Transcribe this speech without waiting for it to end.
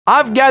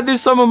I've gathered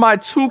some of my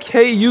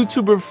 2K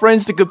YouTuber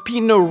friends to compete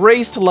in a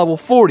race to level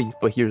 40,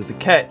 but here's the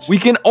catch. We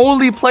can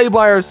only play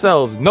by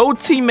ourselves, no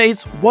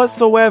teammates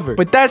whatsoever.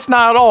 But that's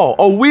not all.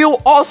 A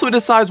wheel also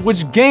decides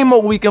which game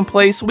mode we can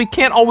play, so we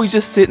can't always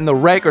just sit in the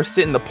wreck or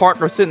sit in the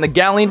park or sit in the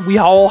galleon. We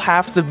all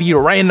have to be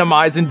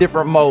randomized in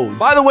different modes.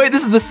 By the way,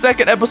 this is the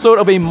second episode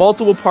of a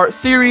multiple part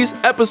series.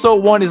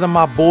 Episode 1 is on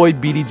my boy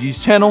BDG's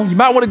channel. You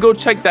might want to go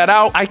check that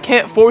out. I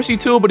can't force you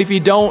to, but if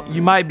you don't,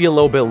 you might be a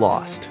little bit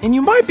lost. And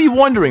you might be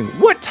wondering,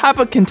 what type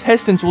of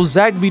contestants will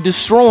Zach be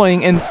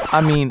destroying and,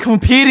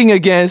 competing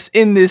against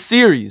in this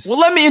series? Well,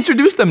 let me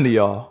introduce them to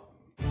y'all.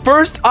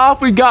 First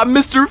off, we got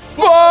Mr.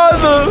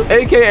 Father,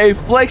 aka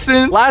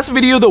Flexin. Last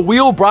video, the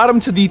wheel brought him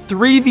to the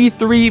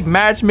 3v3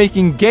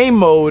 matchmaking game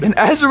mode, and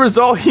as a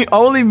result, he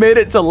only made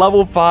it to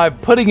level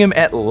 5, putting him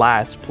at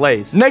last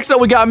place. Next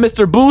up, we got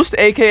Mr. Boost,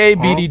 aka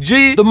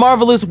BDG. The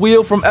marvelous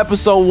wheel from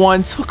episode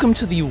 1 took him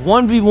to the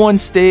 1v1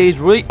 stage,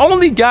 where he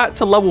only got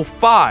to level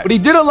 5, but he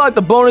did unlock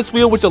the bonus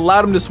wheel, which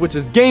allowed him to switch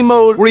his game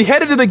mode, where he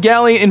headed to the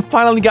galleon and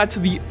finally got to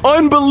the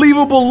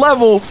unbelievable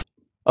level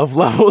of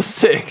level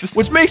 6,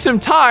 which makes him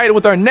tied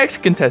with our next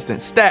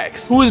contestant,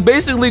 Stacks, who is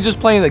basically just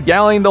playing the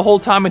galleon the whole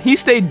time, and he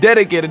stayed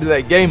dedicated to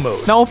that game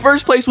mode. Now, in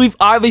first place, we've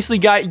obviously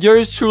got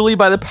yours truly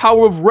by the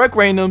power of Rec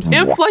Randoms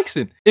and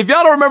Flexin. If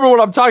y'all don't remember what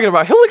I'm talking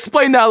about, he'll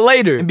explain that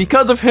later. And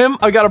because of him,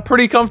 I got a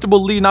pretty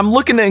comfortable lead, and I'm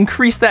looking to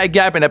increase that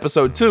gap in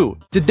episode 2.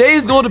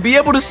 Today's goal to be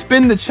able to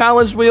spin the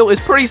challenge wheel is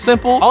pretty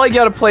simple. All I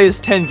gotta play is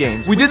 10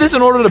 games. We did this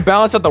in order to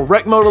balance out the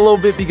Rec mode a little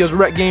bit, because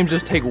Rec games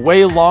just take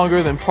way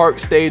longer than Park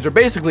Stage or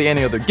basically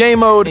any other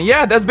game mode. And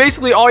yeah, that's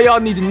basically all y'all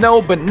need to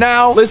know. But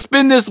now, let's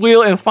spin this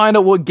wheel and find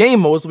out what game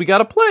modes we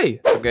gotta play.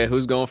 Okay,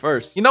 who's going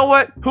first? You know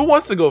what? Who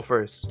wants to go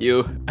first?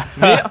 You.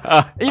 Me?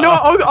 You know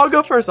what? I'll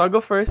go first. I'll go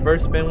first.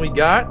 First spin we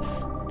got.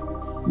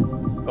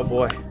 Oh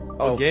boy.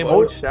 What game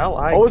mode shall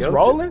I go it's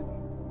rolling?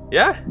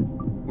 Yeah.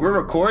 We're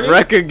recording?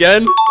 Wreck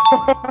again?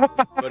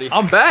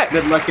 I'm back.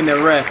 Good luck in the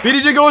wreck.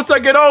 BDG go in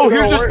second. Oh,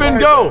 here's your spin.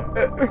 Go.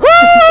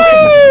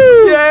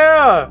 Woo!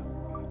 Yeah.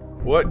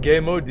 What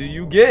game mode do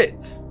you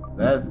get?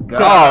 Let's go.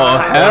 Oh,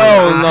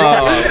 hell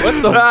no.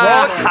 What the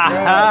fuck?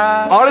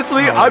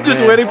 Honestly, I'm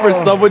just waiting for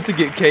someone to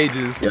get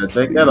cages. Yeah,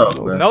 take that off,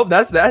 bro. Nope,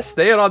 that's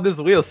staying on this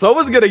wheel.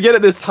 Someone's gonna get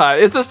it this time.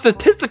 It's a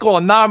statistical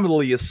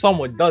anomaly if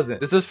someone doesn't.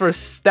 This is for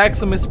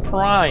Staximus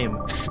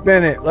Prime.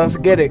 Spin it. Let's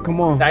get it. Come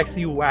on.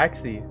 Staxy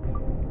Waxy.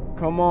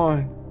 Come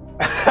on.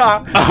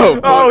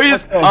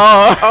 He's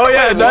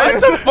yeah,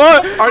 nice.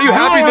 Fun. Are you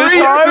happy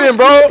this time, spin,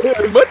 bro?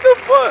 What the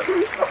fuck?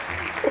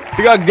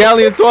 You got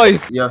galleon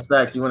twice. Yo,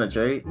 Stacks, you want to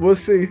trade? We'll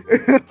see.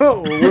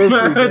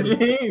 We'll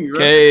see.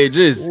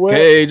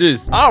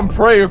 Cages. I'm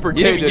praying for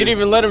cages. You didn't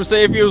even let him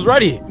say if he was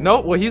ready.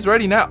 No, well, he's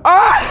ready now.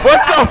 Ah!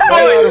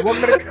 What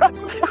the fuck?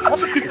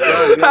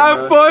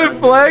 Have fun,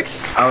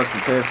 Flex. I was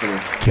prepared for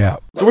this.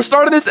 Cap. So we're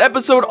starting this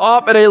episode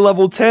off at a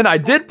level 10. I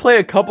did play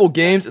a couple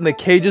games in the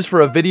cages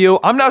for a video.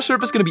 I'm not sure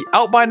if it's going to be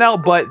out by now,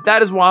 but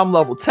that is why I'm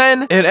level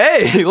 10. And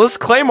hey, let's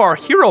claim our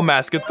hero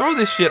mask and throw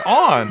this shit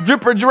on.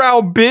 Dripper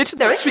drow, bitch.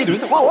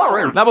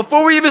 Now,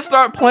 before we even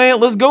start playing,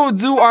 let's go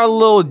do our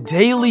little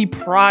daily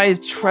prize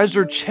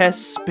treasure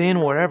chest spin,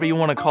 whatever you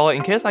want to call it,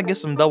 in case I get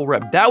some double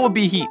rep. That would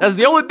be heat. That's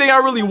the only thing I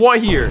really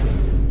want here.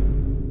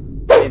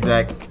 Hey,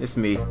 Zach, it's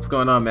me. What's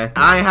going on, man?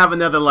 I ain't have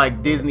another,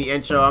 Disney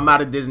intro. I'm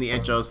out of Disney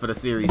intros for the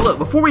series. Look,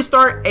 before we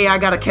start, hey, I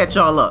gotta catch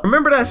y'all up.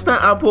 Remember that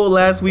stunt I pulled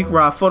last week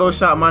where I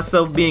photoshopped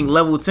myself being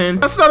level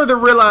 10? I started to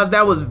realize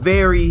that was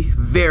very,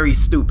 very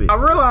stupid. I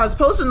realized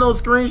posting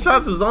those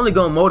screenshots was only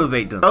gonna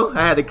motivate them. So,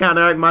 I had to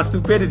counteract my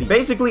stupidity.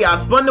 Basically, I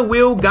spun the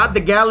wheel, got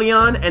the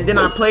galleon, and then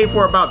I played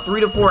for about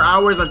 3 to 4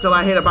 hours until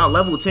I hit about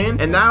level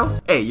 10. And now,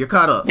 hey, you're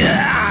caught up.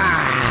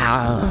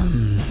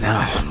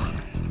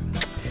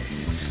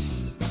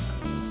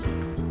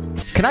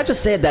 Can I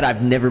just say that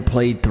I've never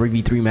played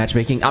 3v3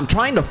 matchmaking? I'm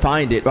trying to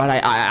find it, but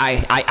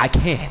I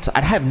can't.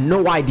 I have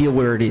no idea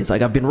where it is.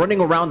 I've been running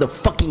around the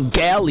fucking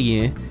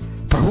galleon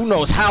for who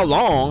knows how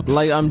long.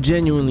 I'm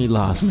genuinely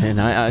lost, man.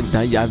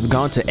 I've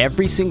gone to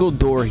every single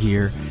door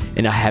here,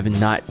 and I have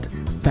not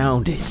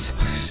found it.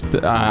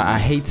 I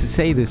hate to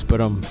say this, but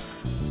I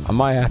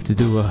might have to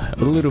do a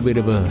little bit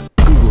of a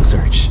Google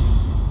search.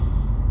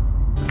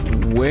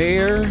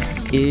 Where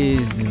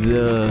is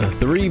the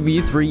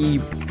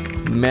 3v3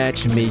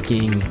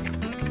 matchmaking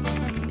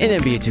in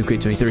NBA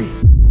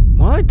 2K23?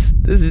 What?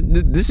 This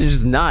is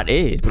just not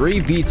it.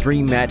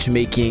 3v3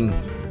 matchmaking.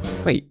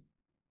 Wait,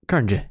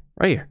 Karnja,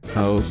 right here.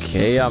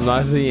 Okay, I'm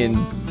not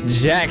seeing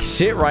jack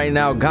shit right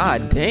now.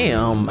 God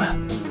damn.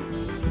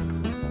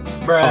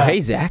 Bruh. Oh, hey,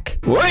 Zach.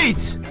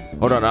 Wait!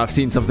 Hold on, I've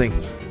seen something.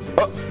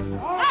 Oh,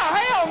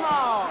 hell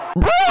no!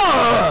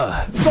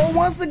 Bruh! So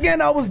once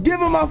again, I was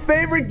given my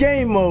favorite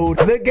game mode,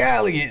 the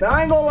Galleon. Now,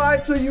 I ain't gonna lie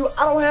to you,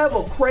 I don't have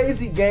a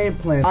crazy game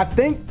plan. I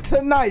think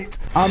tonight,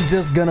 I'm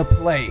just gonna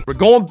play. We're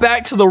going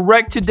back to the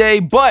wreck today,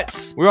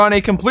 but we're on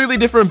a completely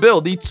different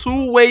build, the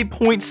two-way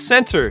point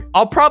center.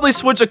 I'll probably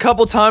switch a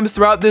couple times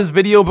throughout this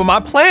video, but my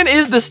plan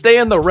is to stay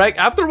in the wreck.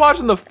 After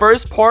watching the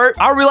first part,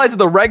 I realized that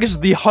the wreck is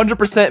the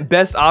 100%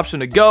 best option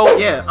to go.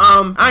 Yeah,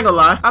 I ain't gonna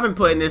lie, I've been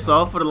putting this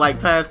off for the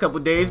like past couple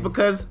days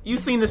because you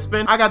seen the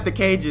spin. I got the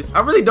cages.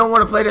 I really don't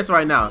want to play this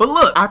right now. But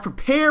look, I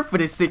prepared for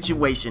this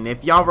situation.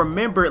 If y'all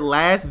remember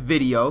last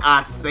video,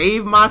 I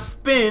saved my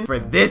spin for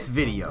this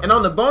video. And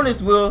on the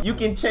bonus wheel, you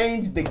can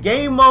change the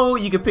game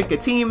mode, you can pick a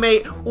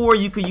teammate, or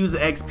you can use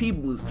an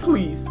XP boost.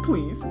 Please,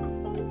 please. Oh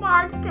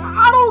my god,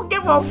 I don't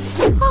give a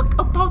fuck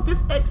about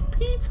this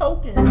XP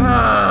token.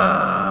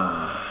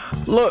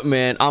 Look,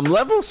 man, I'm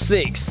level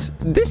 6.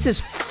 This is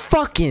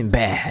fucking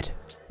bad.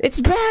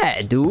 It's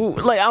bad,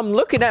 dude. Like, I'm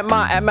looking at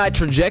my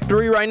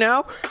trajectory right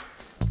now.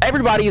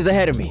 Everybody is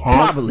ahead of me.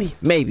 Probably,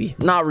 maybe,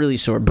 not really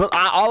sure. But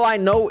all I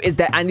know is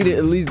that I need to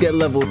at least get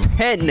level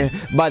 10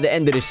 by the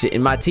end of this shit.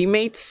 And my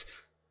teammates,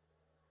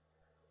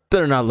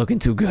 they're not looking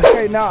too good.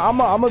 Okay, now I'm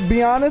gonna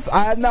be honest.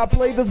 I have not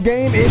played this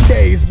game in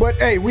days, but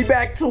hey, we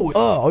back to it.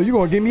 Oh, you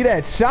gonna give me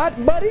that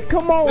shot, buddy?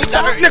 Come on.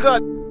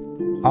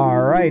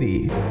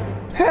 Alrighty.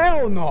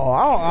 Hell no.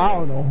 I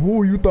don't know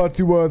who you thought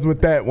you was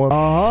with that one.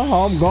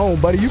 I'm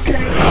gone, buddy. You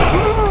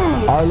can't.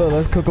 All right, look,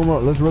 let's cook him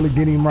up. Let's really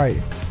get him right.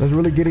 Let's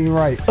really get him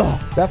right.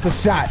 That's a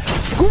shot.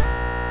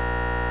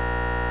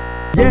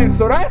 Yeah,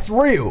 so that's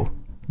real.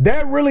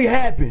 That really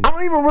happened. I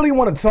don't even really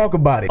want to talk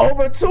about it.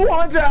 Over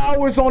 200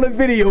 hours on a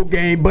video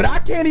game, but I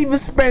can't even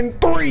spend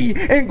 3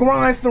 and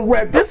grind some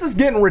rep. This is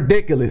getting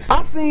ridiculous.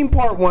 I seen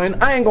part 1.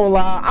 I ain't gonna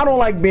lie. I don't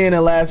like being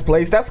in last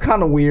place. That's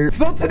kind of weird.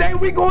 So today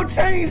we gonna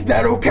change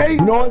that, okay?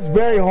 You know, it's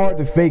very hard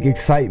to fake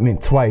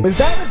excitement twice. Is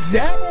that a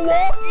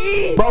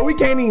Jabberwocky? Bro, we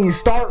can't even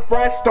start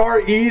fresh,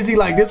 start easy.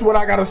 Like, this is what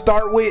I gotta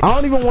start with. I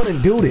don't even want to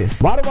do this.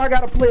 Why do I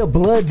gotta play a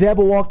blood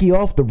Jabberwocky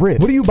off the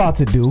rip? What are you about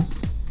to do?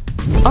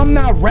 I'm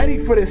not ready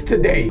for this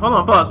today. Hold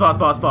on,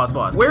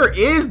 pause. Where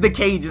is the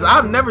cages?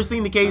 I've never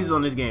seen the cages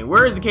on this game.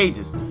 Where is the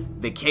cages?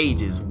 The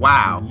cages,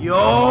 wow.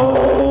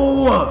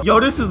 Yo,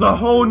 this is a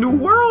whole new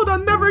world. I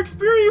never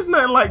experienced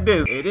nothing like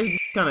this. It is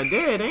kind of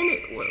dead, ain't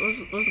it?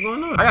 What's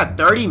going on? I got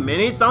 30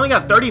 minutes. I only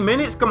got 30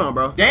 minutes. Come on,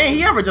 bro. Dang,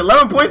 he averaged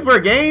 11 points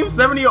per game.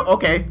 70.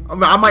 Okay,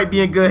 I might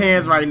be in good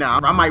hands right now.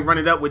 I might run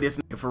it up with this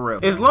nigga for real.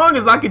 As long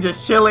as I can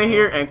just chill in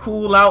here and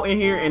cool out in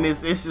here, and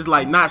it's just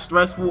like not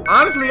stressful.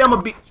 Honestly, I'm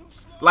gonna be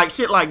like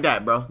shit like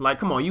that, bro. Like,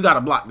 come on, you gotta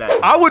block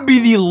that. I would be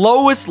the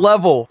lowest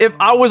level if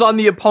I was on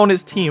the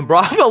opponent's team, bro.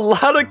 I have a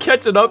lot of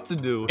catching up to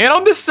do. And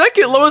I'm the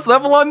second lowest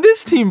level on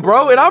this team,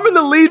 bro. And I'm in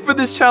the lead for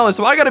this challenge,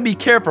 so I gotta be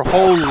careful.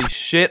 Holy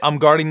shit, I'm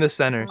guarding the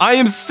center. I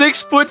am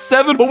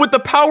 6'7", but with the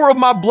power of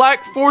my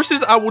black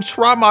forces, I will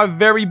try my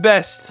very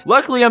best.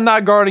 Luckily, I'm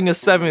not guarding a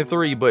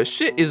 7'3", but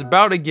shit is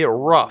about to get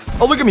rough.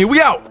 Oh, look at me, we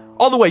out.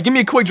 All the way, give me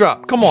a quick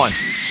drop, come on.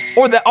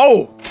 Or that,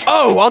 oh,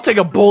 I'll take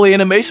a bully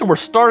animation. We're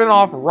starting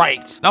off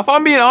right. Now, if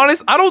I'm being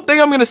honest, I don't think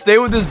I'm gonna stay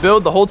with this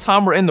build the whole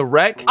time we're in the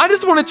wreck. I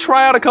just wanna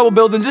try out a couple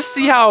builds and just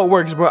see how it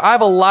works, bro. I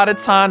have a lot of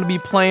time to be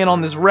playing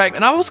on this wreck,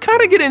 and I was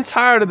kind of getting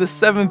tired of the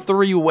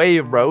 7-3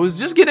 wave, bro. It was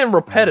just getting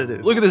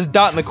repetitive. Look at this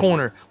dot in the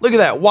corner. Look at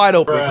that, wide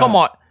open, come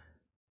on.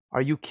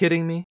 Are you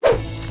kidding me?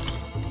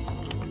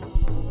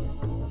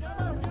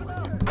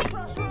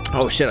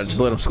 Oh shit, I just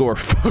let him score,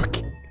 fuck.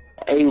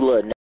 Hey,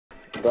 look,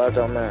 God,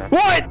 man.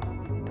 What?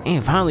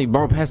 Damn, finally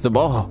bro passed the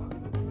ball.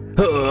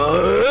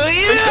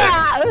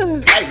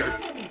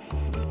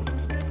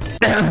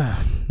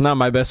 Not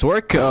my best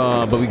work,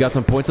 but we got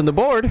some points on the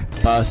board.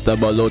 Pass the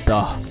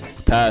balota.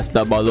 Pass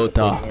the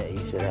balota. Yeah, you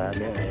should have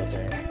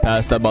done.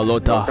 Pass the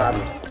balota.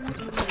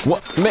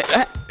 What? Man,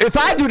 if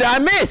I do that, I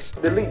miss.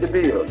 Delete the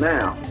build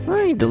now. I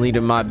ain't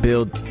deleting my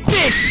build,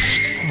 bitch.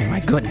 Oh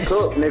my goodness.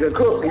 Cook, nigga,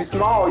 cook. You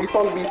small. You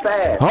supposed to be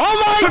fast. Oh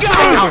my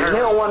god. They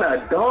don't want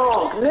to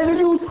dunk. Nigga,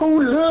 you too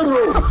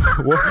little.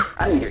 What?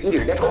 I need to eat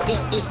it. They go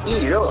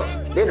eat it up.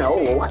 Then the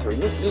Overwatch will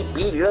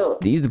beat it up.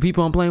 These the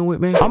people I'm playing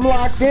with, man. I'm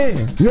locked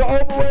in. You're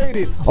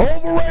overrated.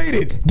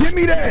 Overrated. Give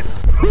me that.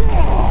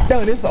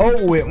 Done. It's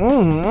over with.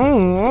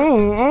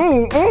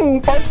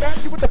 First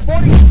basket with the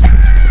 40.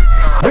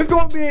 It's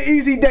gonna be an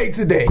easy day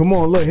today. Come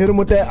on, look, hit him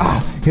with that.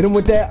 Hit him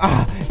with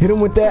that. Hit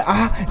him with that.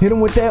 Hit him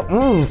with that.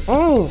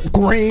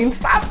 Green,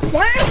 stop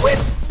playing with.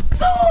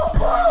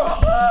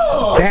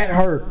 That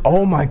hurt.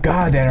 Oh my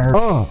god, that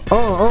hurt.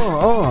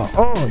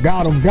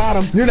 Got him.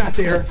 You're not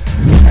there.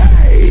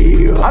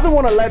 Hey, I just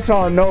want to let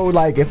y'all know,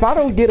 like, if I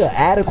don't get an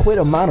adequate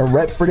amount of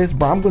rep for this,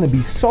 bro, I'm gonna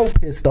be so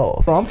pissed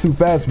off. I'm too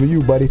fast for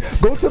you, buddy.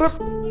 Go to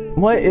the.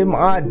 What am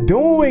I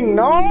doing?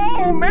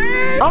 No,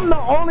 man. I'm the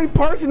only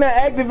person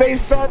that activates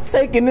start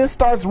taking this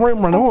starts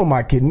rim run. Who am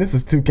I kidding? This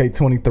is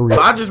 2K23.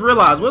 I just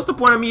realized, what's the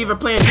point of me even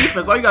playing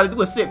defense? All you gotta do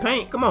is sit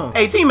paint. Come on.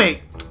 Hey, teammate.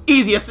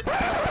 Easy.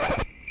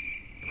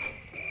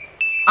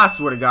 I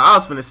swear to God, I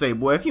was finna say,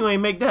 boy, if you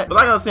ain't make that. But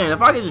like I was saying,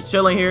 if I could just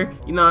chill in here,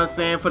 you know what I'm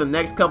saying, for the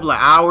next couple of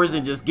hours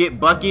and just get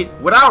buckets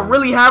without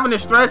really having to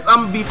stress,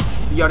 I'm gonna be,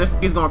 yo, this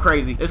is going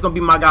crazy. It's gonna be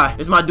my guy.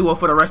 It's my duo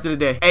for the rest of the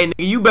day. Hey,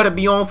 nigga, you better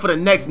be on for the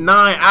next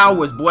 9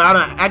 hours, boy. I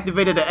done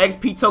activated the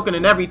XP token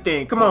and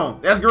everything. Come on,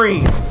 that's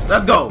green.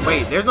 Let's go.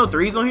 Wait, there's no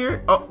threes on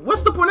here? Oh,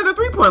 what's the point of the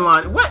 3-point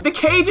line? What? The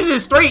cages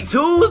is straight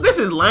twos? This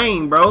is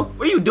lame, bro.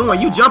 What are you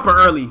doing? You jumping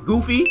early,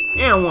 goofy.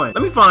 And one.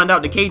 Let me find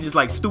out the cage is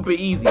like stupid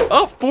easy.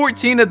 Up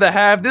 14 at the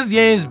half. This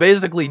game's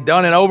basically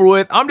done and over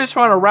with. I'm just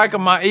trying to rack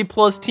up my A+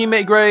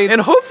 teammate grade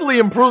and hopefully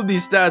improve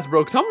these stats,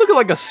 bro, because I'm looking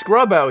like a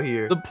scrub out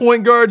here. The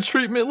point guard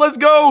treatment. Let's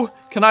go.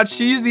 Can I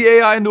cheese the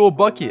AI into a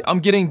bucket? I'm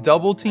getting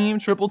double team,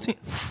 triple team.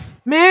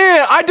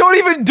 Man, I don't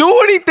even do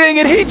anything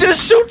and he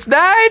just shoots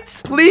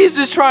that. Please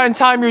just try and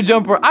time your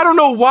jumper. I don't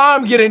know why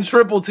I'm getting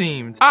triple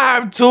teamed. I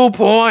have 2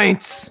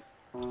 points.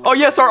 Oh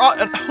yes, I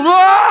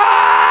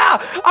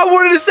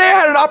wanted to say I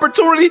had an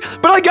opportunity,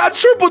 but I got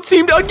triple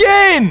teamed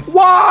again.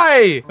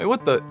 Why? Wait,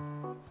 what the?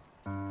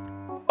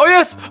 Oh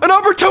yes, an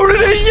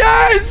opportunity,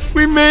 yes!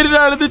 We made it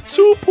out of the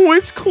 2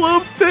 points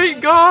club,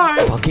 thank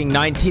God. Fucking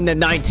 19 to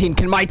 19.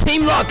 Can my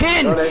team lock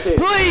in?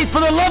 Please,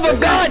 for the love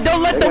of God,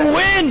 don't let them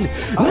win.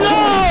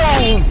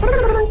 No!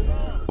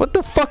 What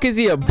the fuck is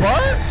he, a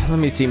butt? Let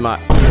me see my...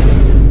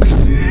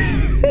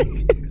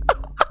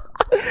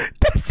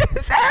 That's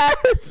just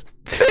ass.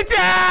 It's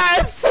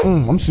ass.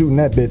 I'm shooting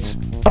that bitch.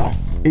 Oh,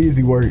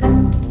 easy work.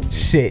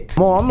 Shit.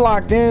 Come on, I'm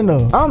locked in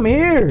though. I'm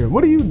here.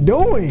 What are you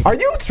doing? Are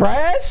you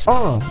trash?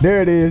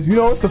 There it is. You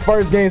know it's the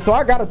first game, so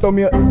I gotta throw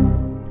me a...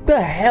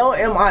 The hell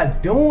am I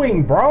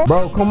doing, bro?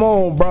 Bro, come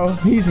on, bro.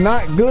 He's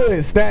not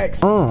good,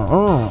 Stacks.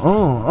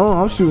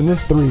 I'm shooting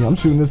this 3. I'm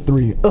shooting this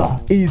 3.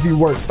 Easy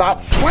work.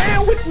 Stop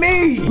playing with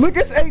me. Look,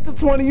 it's 8 to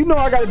 20. You know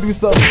I gotta do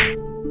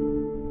something.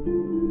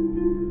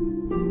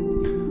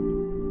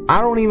 I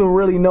don't even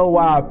really know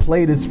why I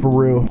play this for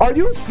real. Are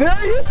you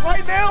serious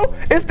right now?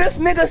 Is this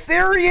nigga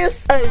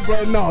serious? Hey,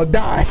 bro, no,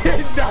 die.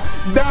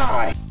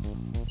 Die.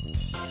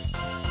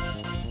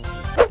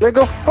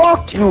 Nigga,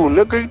 fuck you.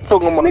 Nigga, you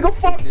talking about... Nigga,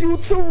 fuck you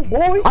too,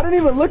 boy. I didn't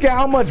even look at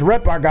how much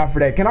rep I got for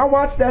that. Can I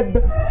watch that?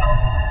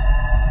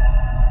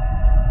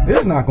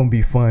 This is not gonna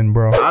be fun,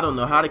 bro. I don't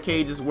know how the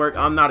cages work.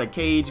 I'm not a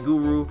cage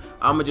guru.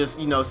 I'ma just,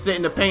 you know, sit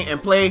in the paint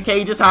and play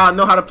cages how I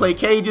know how to play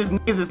cages.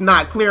 Niggas is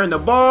not clearing the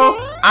ball.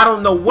 I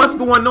don't know what's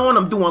going on.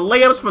 I'm doing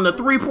layups from the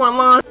 3-point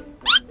line.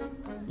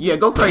 Yeah,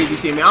 go crazy,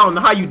 Timmy. I don't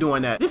know how you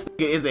doing that. This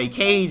nigga is a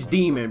cage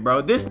demon,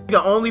 bro. This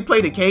nigga only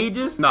play the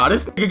cages. Nah,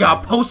 this nigga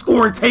got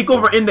post-scoring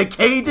takeover in the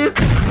cages.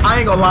 I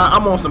ain't gonna lie,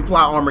 I'm on some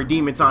plot armor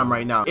demon time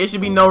right now. It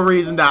should be no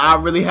reason that I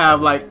really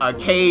have like a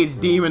cage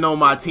demon on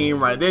my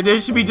team right there.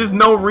 There should be just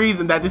no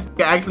reason that this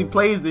nigga actually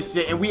plays this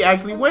shit and we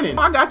actually winning.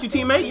 I got you,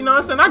 teammate. You know what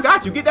I'm saying? I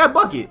got you. Get that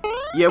bucket.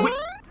 Yeah, we...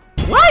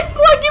 What?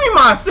 Boy, give me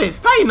my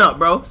assist. Tighten up,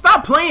 bro.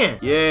 Stop playing.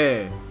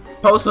 Yeah.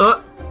 Post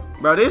hook.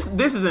 Bro, this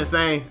is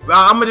insane.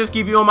 I'm gonna just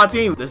keep you on my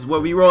team. This is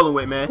what we rolling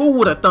with, man. Who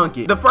would have thunk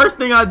it? The first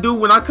thing I do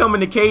when I come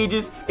into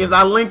cages is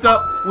I link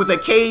up with a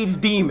cage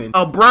demon.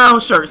 A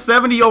brown shirt,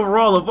 70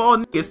 overall of all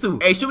niggas too.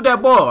 Hey, shoot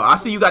that ball. I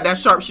see you got that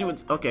sharp shooting.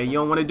 Okay, you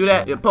don't want to do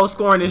that? If post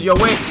scoring is your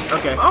way?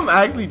 Okay. I'm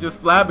actually just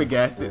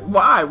flabbergasted.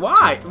 Why?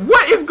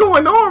 What is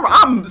going on?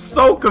 I'm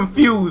so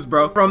confused,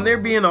 bro. From there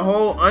being a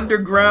whole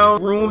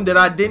underground room that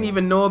I didn't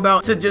even know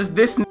about to just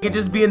this nigga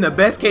just being the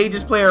best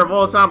cages player of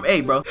all time.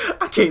 Hey, bro,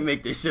 I can't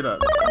make this shit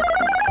up.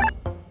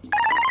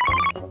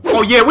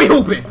 Oh yeah, we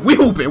hooping,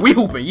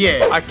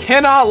 yeah. I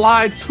cannot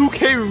lie,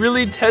 2K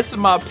really tested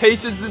my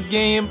patience this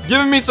game,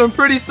 giving me some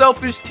pretty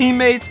selfish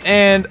teammates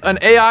and an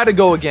AI to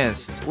go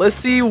against. Let's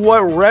see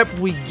what rep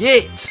we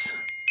get.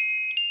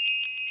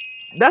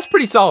 That's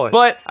pretty solid,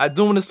 but I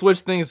do want to switch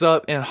things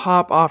up and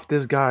hop off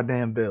this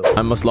goddamn build.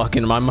 I must lock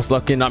in.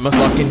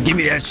 Give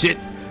me that shit.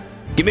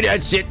 Give me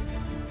that shit.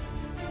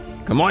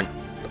 Come on.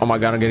 Oh my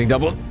God, I'm getting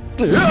doubled.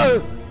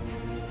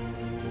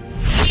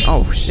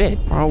 Oh shit,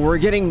 bro, we're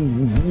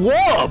getting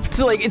whooped.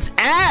 Like, it's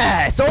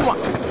ass. Oh my.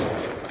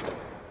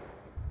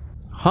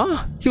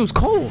 Huh? He was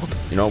cold.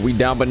 You know, we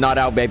down but not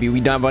out, baby.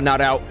 We down but not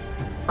out.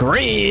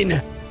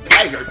 Green.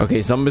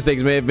 Okay, some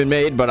mistakes may have been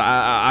made, but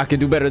I can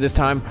do better this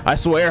time. I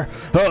swear.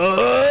 Eat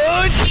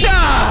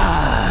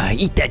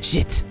that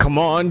shit. Come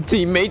on,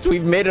 teammates.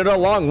 We've made it a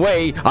long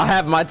way. I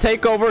have my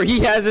takeover.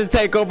 He has his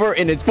takeover,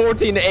 and it's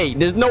 14 to 8.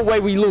 There's no way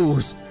we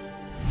lose.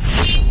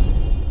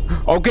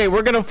 Okay,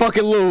 we're gonna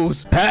fucking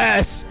lose.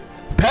 Pass!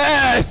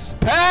 Pass!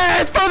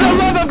 Pass! For the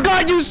love of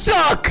God, you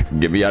suck!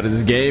 Get me out of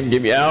this game.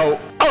 Get me out.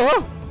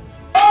 Oh!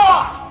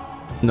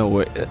 No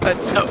way.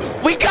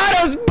 We got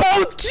us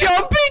both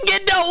jumping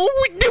and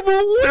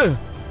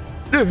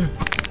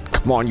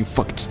come on, you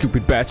fucking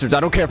stupid bastards. I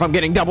don't care if I'm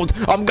getting doubled.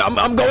 I'm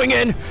going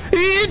in.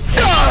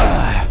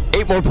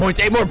 8 more points.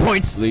 8 more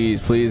points.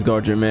 Please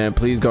guard your man.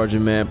 Please guard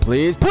your man.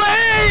 Please.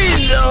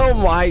 Oh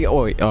my.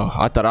 Oh,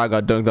 I thought I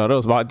got dunked on. That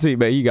was my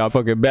teammate. He got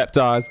fucking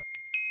baptized.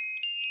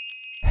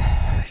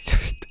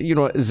 You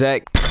know what,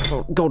 Zach?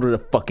 Go to the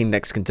fucking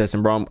next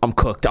contestant, bro. I'm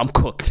cooked. I'm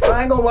cooked.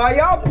 I ain't gonna lie,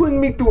 y'all putting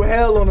me through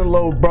hell on the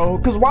low, bro.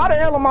 Cause why the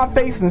hell am I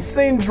facing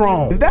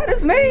Syndrome? Is that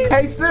his name?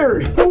 Hey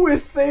Siri, who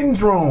is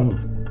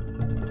Syndrome?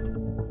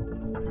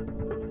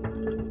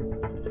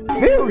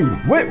 Siri,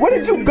 where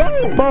did you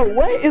go? Bro,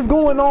 what is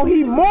going on?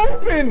 He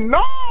moving,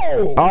 no!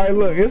 Alright,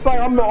 look, it's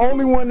like I'm the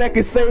only one that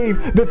can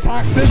save the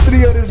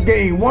toxicity of this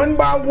game. One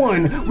by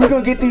one, we're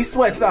gonna get these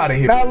sweats out of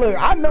here. Now look,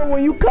 I know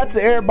when you cut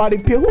to everybody,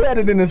 who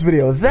edited this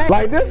video? Zach?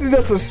 Like, this is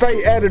just a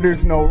straight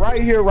editor's note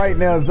right here, right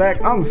now,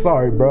 Zach. I'm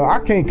sorry, bro. I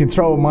can't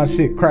control my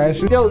shit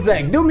crashing. Yo,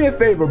 Zach, do me a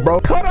favor,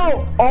 bro. Cut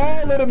out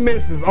all of the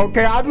misses,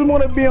 okay? I just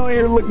want to be on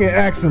here looking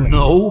excellent.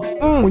 No.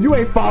 You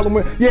ain't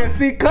following. Yeah,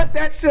 see, cut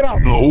that shit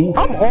out. No.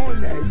 I'm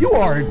on that.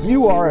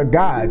 You are a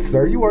god,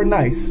 sir. You are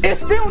nice.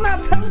 It's still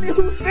not telling me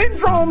who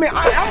Syndrome is.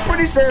 I'm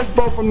pretty sure it's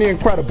bro from The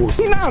Incredibles.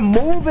 He not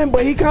moving,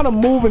 but he kind of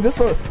moving.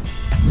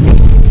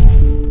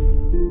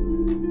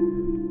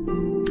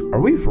 Are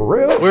we for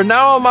real? We're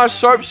now on my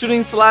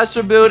sharpshooting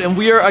slasher build, and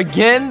we are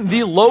again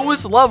the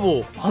lowest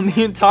level on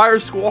the entire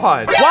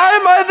squad. Why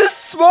am I this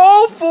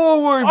small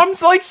forward? I'm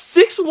like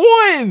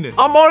 6'1".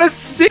 I'm on a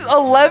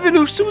 6'11"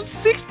 who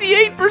shoots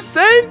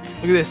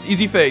 68%. Look at this,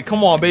 easy fade.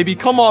 Come on, baby.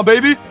 Come on,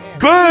 baby.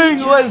 Bang,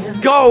 let's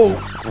go.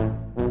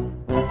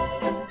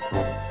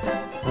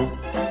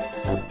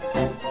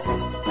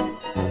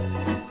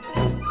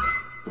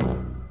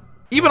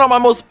 Even on my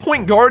most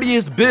point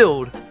guardiest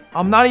build,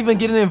 I'm not even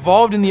getting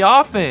involved in the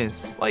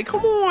offense. Like,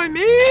 come on,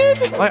 man.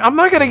 Like, I'm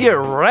not gonna get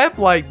rep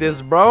like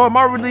this, bro. Am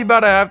I really about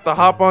to have to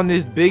hop on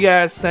this big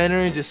ass center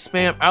and just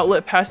spam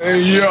outlet pass?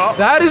 Yeah.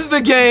 That is the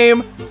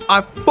game.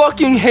 I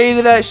fucking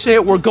hated that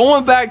shit. We're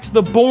going back to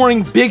the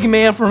boring big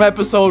man from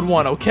episode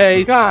 1,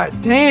 okay? God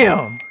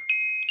damn.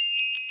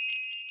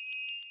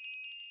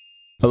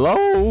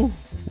 Hello?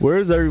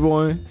 Where's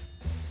everyone?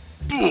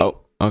 Oh,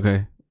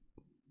 okay.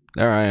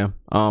 There I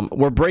am.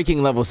 We're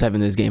breaking level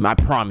 7 this game. I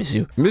promise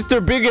you.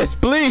 Mr.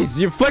 Biggest, please.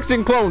 You're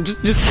flexing clone.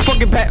 Just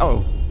fucking pat.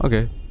 Oh,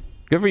 okay.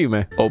 Good for you,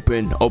 man.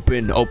 Open. Hey!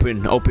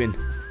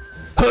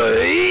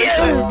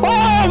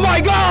 Oh my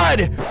God!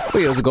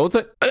 Wait, it was a gold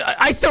set?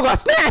 I still got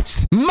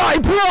snatched. My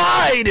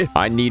pride.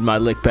 I need my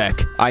lick back.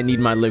 Give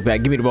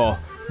me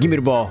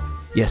the ball.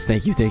 Yes,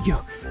 thank you.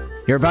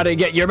 You're about to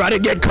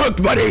get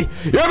cooked, buddy.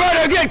 You're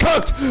about to get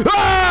cooked.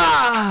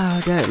 Ah!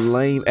 That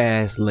lame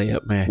ass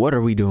layup, man. What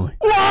are we doing?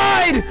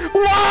 Wide!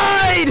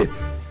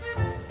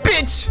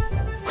 Bitch!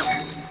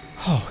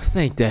 Oh,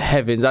 thank the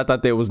heavens. I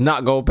thought they was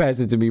not gonna pass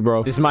it to me,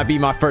 bro. This might be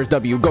my first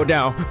W. Go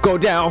down.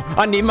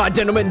 I need my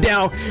gentleman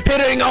down.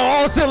 Hitting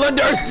all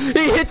cylinders.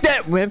 He hit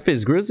that.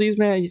 Memphis Grizzlies,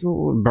 man.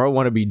 Bro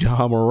want to be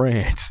John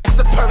Morant.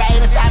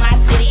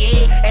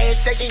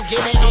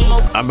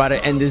 I'm about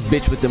to end this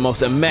bitch with the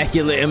most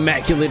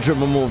immaculate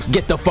dribble moves.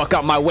 Get the fuck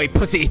out my way,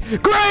 pussy.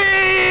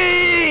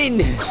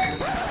 Green!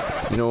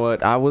 You know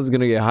what? I was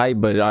gonna get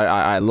hyped, but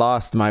I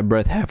lost my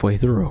breath halfway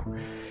through.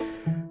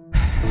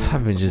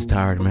 I've been just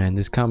tired, man.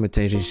 This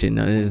commentating shit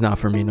is not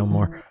for me no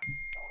more.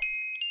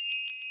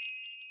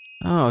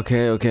 Oh,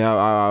 okay.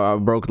 I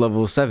broke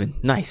level 7.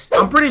 Nice.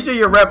 I'm pretty sure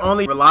your rep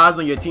only relies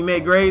on your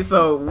teammate grade,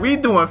 so we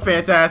doing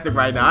fantastic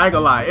right now. I ain't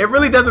gonna lie. It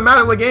really doesn't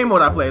matter what game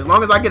mode I play. As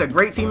long as I get a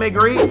great teammate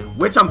grade,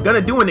 which I'm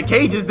gonna do in the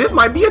cages, this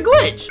might be a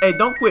glitch. Hey,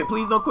 don't quit.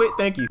 Please don't quit.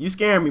 Thank you. You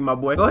scaring me, my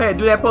boy. Go ahead,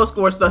 do that post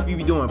score stuff you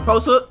be doing.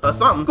 Post hook or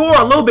something. Score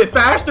a little bit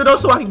faster, though,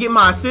 so I can get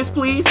my assist,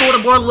 please. Score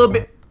the ball a little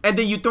bit, and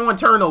then you throwing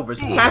turnovers.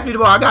 Pass me the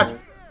ball. I got you.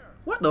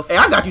 What the f? Hey,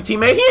 I got you,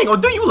 teammate. He ain't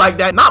gonna do you like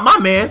that. Not my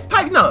mans.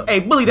 Tighten up. Hey,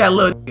 bully that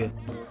little nigga.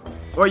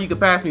 Or you can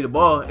pass me the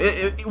ball.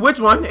 Which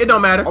one? It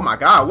don't matter. Oh my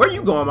God, where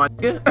you going, my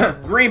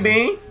nigga? Green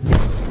bean.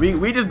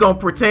 We just gonna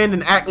pretend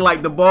and act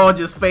like the ball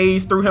just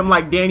phased through him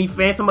like Danny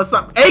Phantom or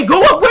something. Hey,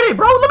 go up with it,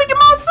 bro. Let me get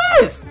my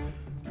assist.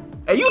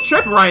 Hey, you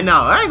tripping right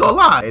now. I ain't gonna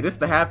lie. Hey, this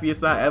the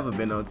happiest I ever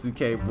been on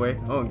 2K, boy.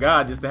 Oh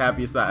God, this the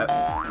happiest I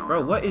ever.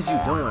 Bro, what is you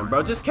doing,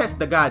 bro? Just catch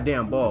the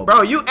goddamn ball.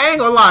 Bro, you ain't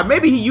gonna lie.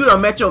 Maybe you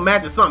done met your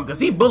match or something, because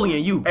he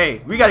bullying you.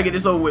 Hey, we gotta get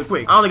this over with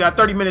quick. I only got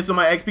 30 minutes on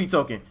my XP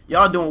token.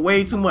 Y'all doing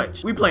way too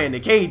much. We playing the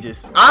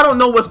cages. I don't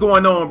know what's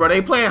going on, bro.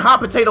 They playing hot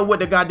potato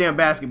with the goddamn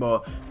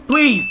basketball.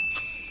 Please.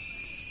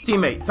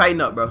 Teammate,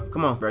 tighten up, bro.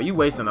 Come on, bro. You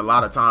wasting a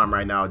lot of time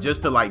right now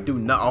just to like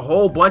do a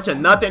whole bunch of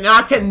nothing. And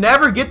I can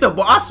never get the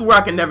ball. I swear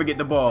I can never get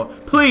the ball.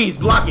 Please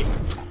block it.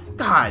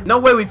 God, no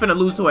way we finna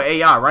lose to an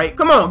AI, right?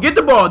 Come on, get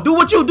the ball. Do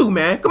what you do,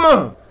 man. Come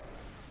on.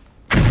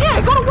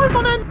 Yeah, go to work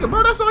on that,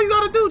 bro. That's all you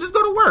gotta do. Just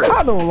go to work.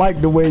 I don't like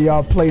the way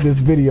y'all play this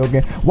video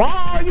game. Why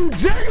are you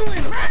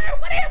jiggling, man?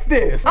 What is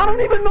this? I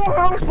don't even know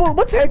how I'm supposed.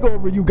 What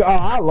takeover you got?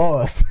 Oh, I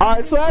lost. All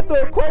right, so after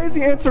a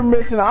crazy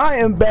intermission, I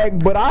am back,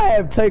 but I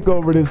have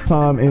takeover this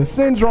time. And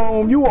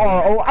Syndrome, you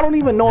are. Oh, I don't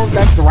even know if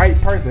that's the right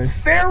person.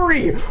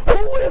 Siri,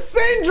 who is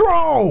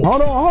Syndrome?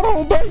 Hold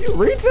on, bro. You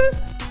reaching?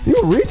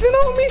 You reaching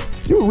on me?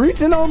 You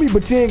reaching on me,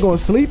 but you ain't gonna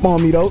sleep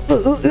on me though.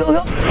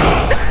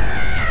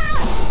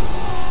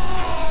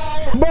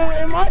 Bro,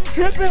 am I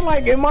tripping?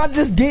 Like, am I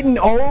just getting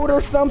old or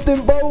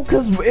something, bro?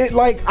 Cause it,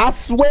 like, I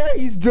swear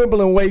he's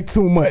dribbling way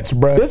too much,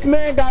 bro. This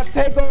man got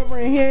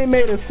takeover and he ain't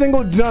made a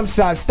single jump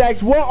shot.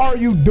 Stacks, what are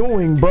you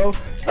doing, bro?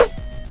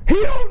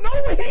 He don't know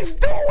what he's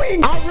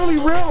doing. I really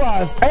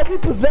realized every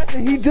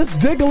possession he just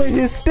jiggling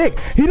his stick.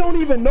 He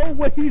don't even know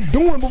what he's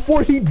doing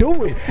before he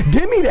do it.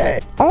 Give me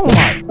that. Oh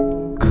my.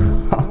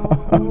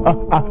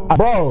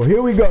 Bro,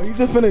 here we go. He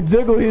just finna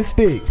jiggle his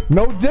stick.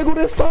 No jiggle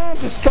this time.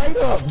 Just straight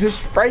up.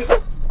 Just straight.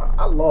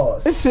 I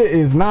lost. This shit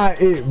is not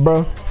it,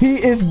 bro. He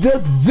is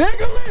just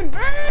jiggling,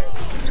 man.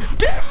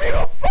 Give me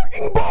the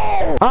fucking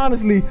ball.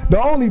 Honestly,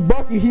 the only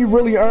bucket he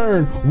really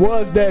earned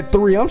was that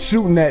 3. I'm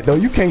shooting that, though.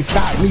 You can't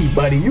stop me,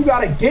 buddy. You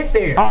got to get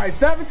there. All right,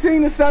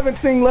 17 to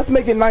 17. Let's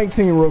make it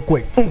 19 real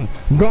quick.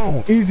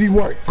 Gone. Easy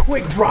work.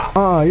 Quick drop.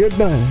 You're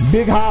done.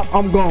 Big hop.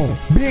 I'm gone.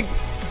 Big.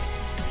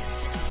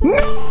 No!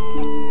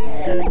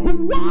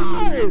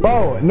 Why?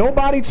 Bro,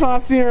 nobody trying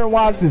to sit here and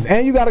watch this.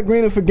 And you got a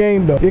green for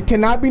game, though. It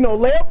cannot be no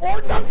layup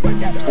or dunk. I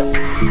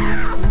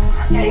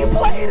can't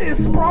play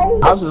this,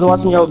 bro. I was just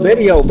watching your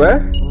video,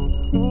 bruh.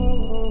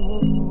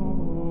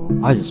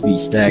 I just beat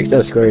Stacks.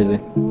 That's crazy.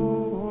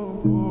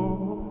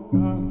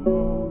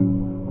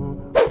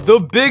 The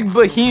big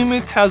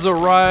behemoth has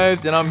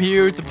arrived, and I'm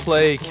here to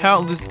play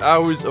countless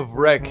hours of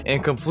Rec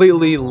and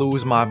completely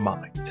lose my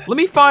mind. Let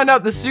me find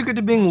out the secret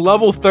to being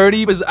level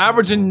 30 is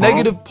averaging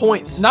negative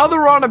points. Now that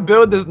we're on a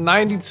build that's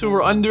 92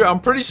 or under,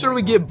 I'm pretty sure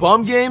we get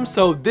bum games,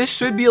 so this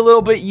should be a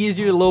little bit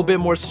easier, a little bit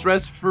more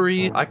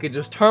stress-free. I could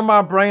just turn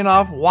my brain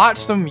off, watch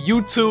some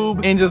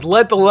YouTube, and just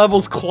let the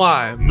levels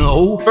climb.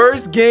 No.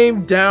 First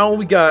game down,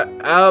 we got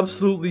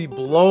absolutely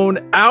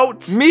blown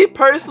out. Me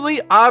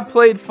personally, I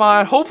played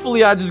fine.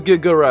 Hopefully, I just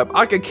get good rep.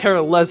 I could care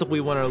less if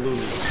we win or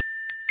lose.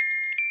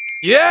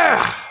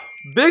 Yeah!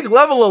 Big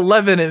level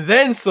 11 and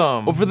then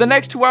some. Over the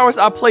next 2 hours,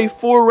 I played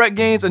 4 Rec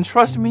games, and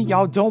trust me,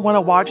 y'all don't want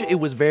to watch it. It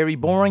was very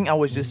boring. I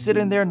was just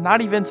sitting there,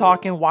 not even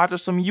talking, watching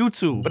some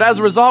YouTube. But as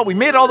a result, we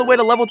made it all the way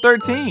to level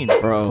 13.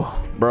 Bro,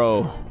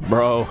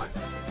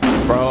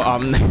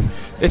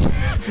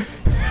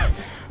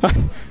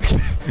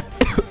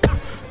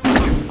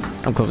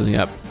 I'm closing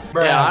up.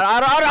 Yeah,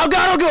 I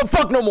don't give a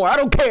fuck no more. I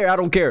don't care,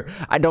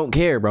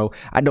 bro.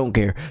 I don't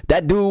care.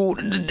 That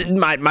dude,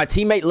 my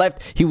teammate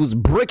left. He was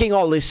bricking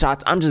all his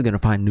shots. I'm just gonna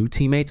find new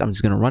teammates. I'm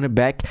just gonna run it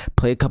back,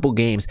 play a couple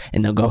games,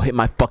 and then go hit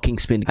my fucking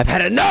spin. I've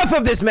had enough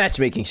of this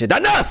matchmaking shit.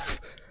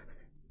 Enough!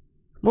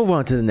 Move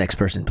on to the next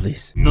person,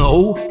 please.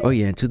 No. Oh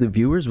yeah, and to the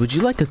viewers, would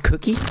you like a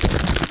cookie?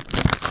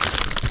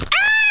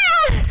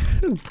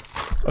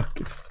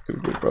 Fucking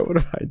stupid, bro. What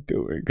am I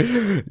doing?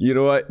 You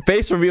know what?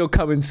 Face reveal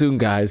coming soon,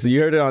 guys.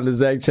 You heard it on the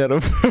Zach channel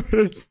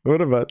first.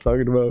 What am I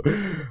talking about?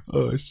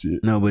 Oh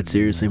shit. No, but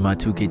seriously, my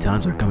 2K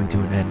times are coming to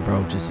an end,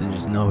 bro. Just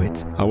know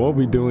it. I won't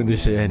be doing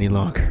this shit any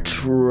longer.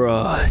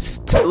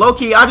 Trust.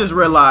 Low-key, I just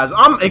realized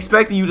I'm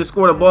expecting you to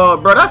score the ball,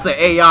 bro. That's an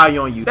AI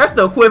on you. That's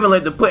the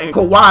equivalent to putting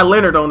Kawhi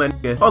Leonard on that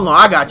nigga. Hold on,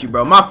 I got you,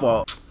 bro. My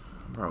fault.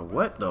 Bro,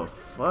 what the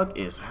fuck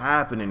is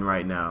happening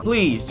right now?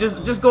 Please,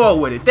 just go out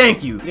with it.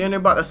 Thank you. Then they're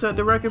about to set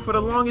the record for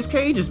the longest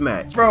cages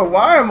match. Bro,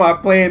 why am I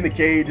playing the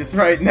cages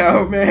right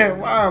now, man?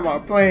 Why am I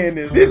playing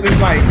this? This is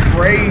like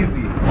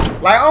crazy.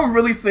 Like, I'm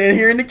really sitting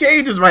here in the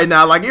cages right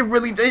now. Like,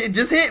 it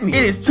just hit me.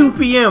 It is 2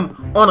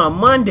 p.m. on a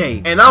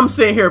Monday, and I'm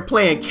sitting here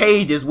playing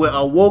cages with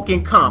a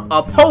Woken comp.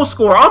 A post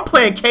score. I'm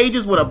playing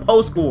cages with a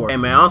post score. Hey,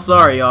 man, I'm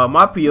sorry, y'all.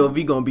 My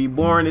POV gonna be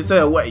boring as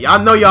hell. What?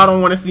 Y'all know y'all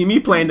don't want to see me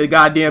playing the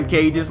goddamn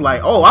cages. Like,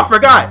 oh, I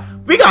forgot.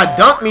 We got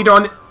dunk meat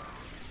on it.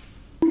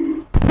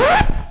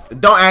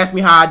 Don't ask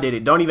me how I did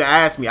it. Don't even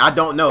ask me. I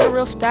don't know.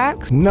 Real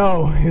Stacks?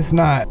 No, it's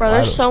not. Bro,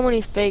 there's so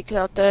many fakes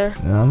out there.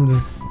 Yeah, I'm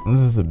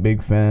just a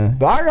big fan.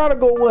 But I gotta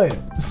go what?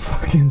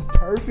 Fucking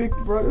perfect,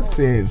 bro. This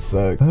shit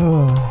sucks.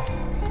 Oh,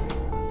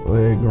 go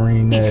ahead,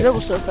 green He that.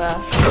 dribbles so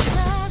fast.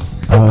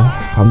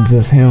 I'm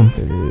just him.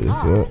 It is,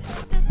 yep.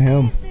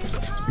 Him.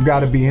 You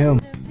gotta be him.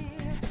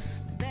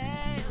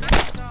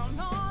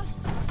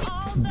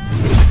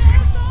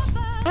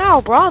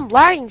 Wow, bro, I'm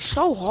lagging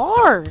so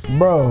hard.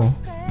 Bro,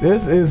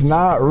 this is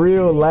not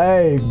real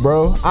lag,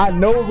 bro. I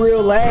know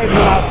real lag when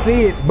I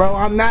see it, bro.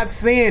 I'm not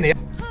seeing it.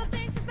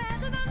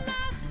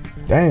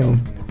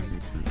 Damn.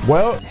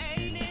 Well.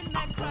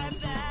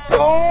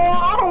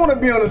 Oh, I don't want to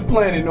be on this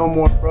planet no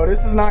more, bro.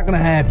 This is not gonna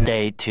happen.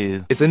 Day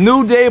 2. It's a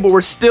new day, but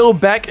we're still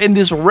back in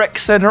this rec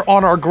center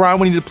on our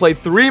grind. We need to play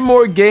 3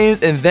 more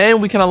games, and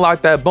then we can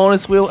unlock that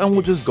bonus wheel, and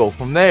we'll just go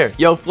from there.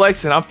 Yo,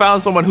 Flexin, I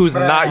found someone who's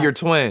not your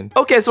twin.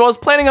 Okay, so I was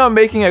planning on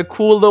making a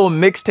cool little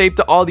mixtape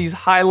to all these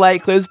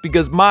highlight clips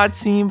because my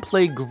team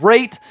played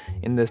great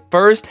in the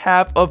first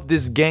half of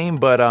this game,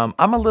 but I'm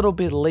a little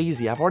bit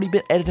lazy. I've already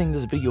been editing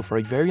this video for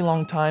a very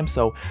long time,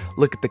 so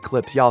look at the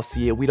clips. Y'all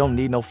see it. We don't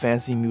need no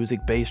fancy music,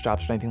 bass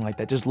drops, or anything like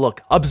that. Just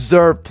look.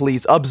 Observe,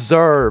 please.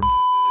 Observe.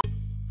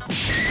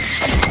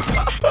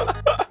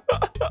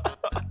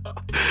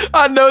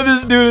 I know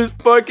this dude is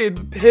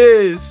fucking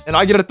pissed. And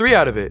I get a 3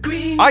 out of it.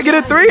 I get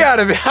a 3 out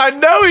of it. I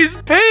know he's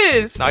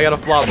pissed. Now I got a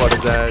flop on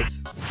his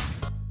ass.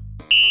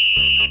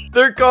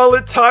 They're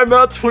calling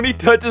timeouts when he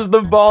touches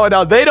the ball.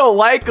 Now, they don't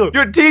like him.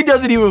 Your team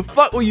doesn't even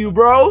fuck with you,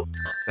 bro.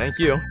 Thank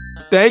you.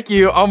 Thank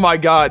you. Oh, my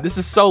God. This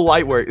is so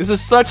light work. This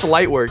is such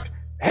light work.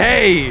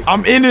 Hey,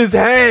 I'm in his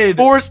head.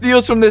 4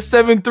 steals from the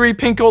 7'3"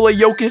 Pinkola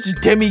Jokic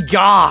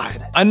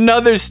demigod.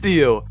 Another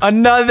steal.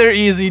 Another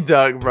easy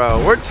dunk,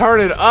 bro. We're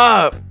turning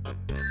up.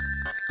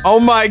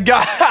 Oh, my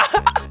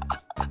God.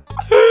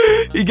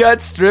 He got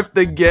stripped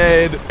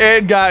again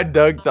and got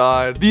dunked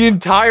on. The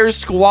entire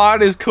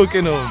squad is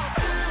cooking him.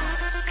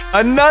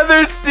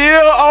 Another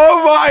steal.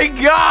 Oh my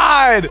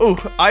God. Oh,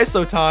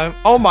 ISO time.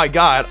 Oh my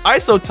God.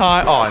 ISO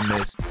time. Oh, I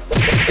missed.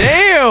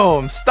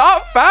 Damn.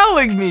 Stop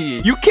fouling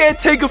me. You can't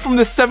take it from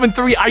the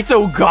 7'3"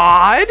 ISO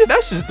God.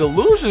 That's just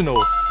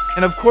delusional.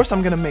 And of course,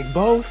 I'm going to make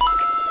both.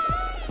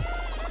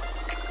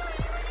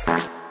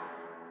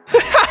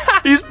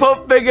 He's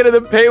pump faking in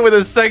the paint with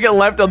a second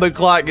left on the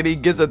clock, and he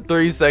gets a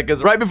 3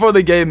 seconds right before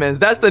the game ends.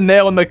 That's the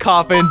nail in the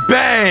coffin.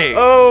 Bang!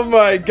 Oh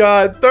my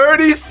God.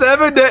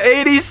 37 to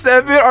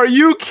 87. Are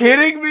you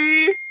kidding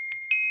me?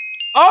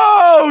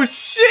 Oh,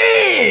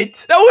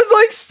 shit! That was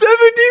like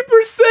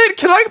 70%.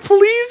 Can I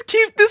please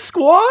keep this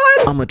squad?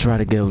 I'm gonna try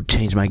to go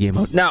change my game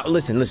mode. Now,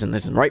 listen,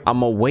 right? I'm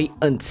gonna wait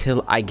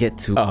until I get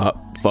to,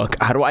 fuck.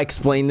 How do I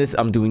explain this?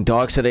 I'm doing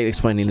dog shit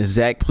explaining this.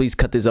 Zach, please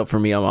cut this up for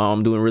me.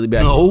 I'm doing really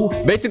bad. No.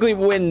 Basically,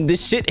 when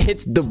this shit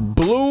hits the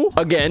blue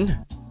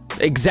again,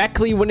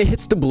 exactly when it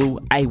hits the blue,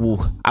 I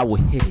will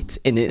hit it,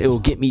 and it will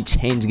get me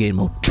change game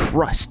mode.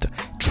 Trust,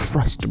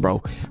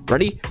 bro.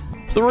 Ready?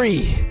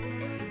 3,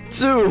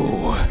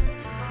 2...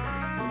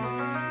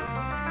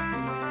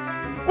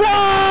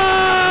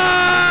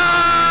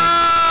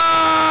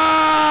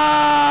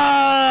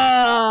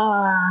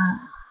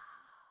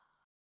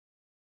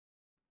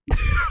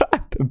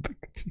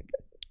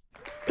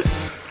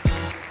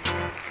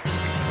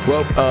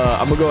 Well,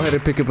 I'm gonna go ahead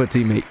and pick up a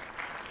teammate.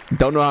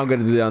 Don't know how I'm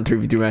gonna do that on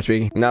 3v3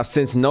 matchmaking. Now,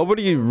 since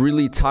nobody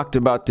really talked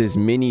about this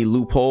mini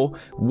loophole,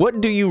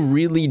 what do you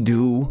really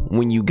do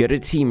when you get a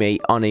teammate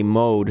on a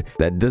mode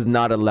that does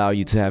not allow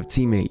you to have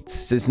teammates?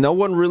 Since no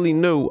one really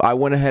knew, I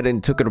went ahead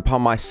and took it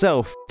upon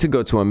myself to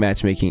go to a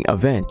matchmaking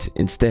event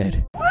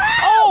instead.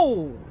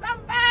 Oh!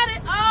 Somebody!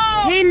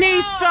 Oh! He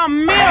needs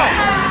some milk!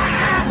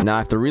 Now,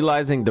 after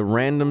realizing the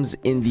randoms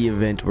in the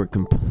event were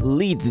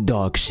complete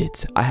dog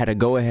shit, I had to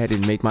go ahead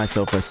and make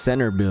myself a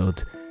center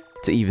build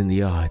to even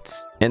the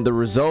odds. And the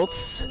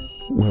results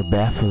were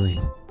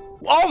baffling.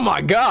 Oh my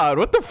God,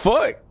 what the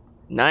fuck?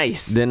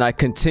 Nice. Then I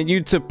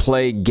continued to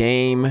play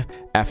game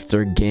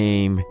after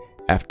game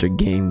after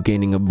game,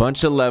 gaining a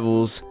bunch of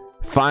levels,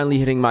 finally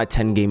hitting my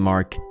 10-game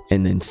mark,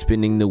 and then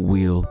spinning the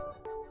wheel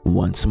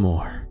once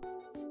more.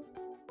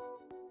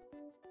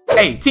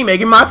 Hey, teammate,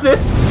 give my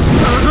assist.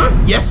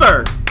 Yes,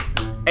 sir.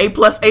 A+,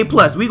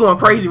 A+. We going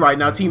crazy right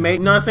now, teammate. You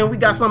know what I'm saying? We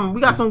got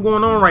something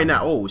going on right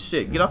now. Oh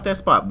shit, get off that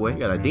spot, boy. You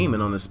got a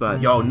demon on the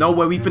spot. Yo, no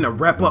way we finna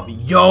rep up.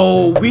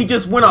 Yo, we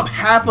just went up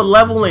half a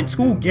level in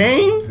 2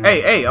 games.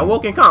 Hey,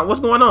 Awoken Khan, what's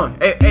going on?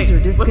 Hey,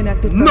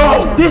 disconnected.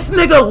 No, this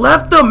nigga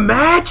left the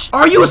match?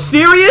 Are you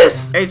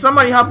serious? Hey,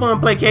 somebody hop on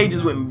and play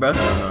cages with me, bro.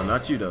 No,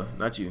 not you though.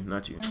 Not you.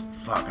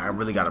 Fuck, I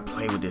really gotta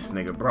play with this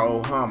nigga,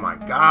 bro. Oh my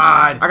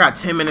God. I got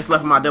 10 minutes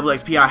left of my double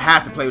XP. I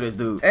have to play with this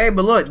dude. Hey,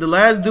 but look, the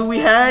last dude we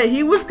had,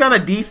 he was kind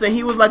of decent.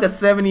 He was like a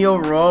 70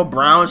 overall,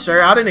 brown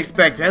shirt. I didn't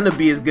expect him to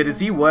be as good as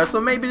he was. So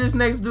maybe this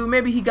next dude,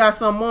 maybe he got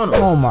something on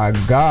him. Oh my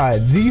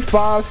God.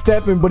 G5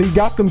 stepping, but he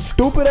got them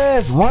stupid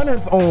ass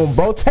runners on,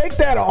 bro. Take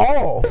that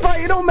off. It's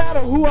like, it don't matter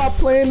who I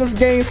play in this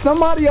game.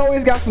 Somebody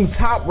always got some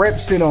top rep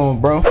shit on,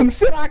 bro. Some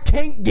shit I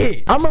can't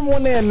get. I remember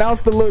when they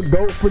announced the little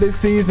GOAT for this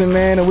season,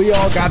 man, and we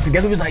all got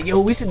together. We was like,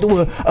 yo, we should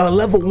do a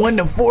level 1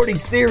 to 40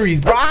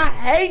 series, bro. I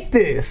hate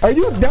this. Are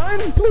you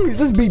done? Please,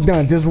 just be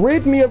done. Just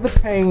rid me of the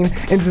pain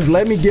and just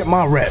let me get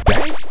my rep.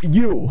 Thank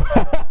you.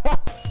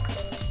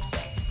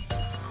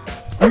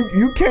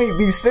 You can't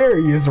be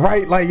serious,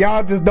 right? Like,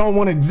 y'all just don't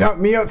want to jump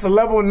me up to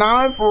level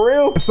 9 for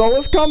real? So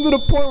it's come to the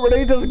point where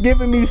they just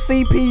giving me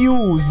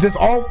CPUs just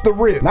off the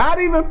rip. Not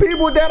even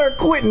people that are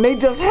quitting. They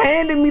just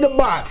handing me the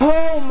bots.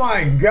 Oh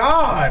my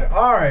God.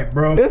 All right,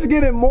 bro. It's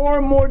getting more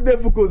and more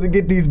difficult to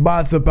get these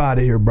bots up out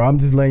of here, bro. I'm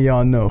just letting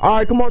y'all know. All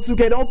right, come on,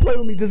 2K. Don't play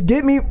with me. Just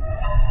get me.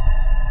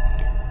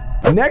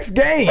 Next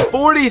game.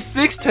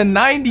 46 to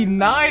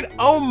 99.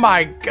 Oh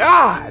my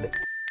God.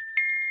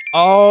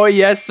 Oh,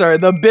 yes, sir.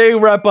 The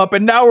big rep up,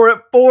 and now we're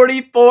at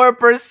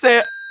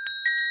 44%.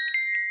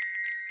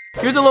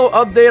 Here's a little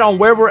update on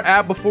where we're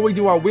at before we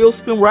do our wheel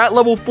spin. We're at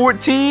level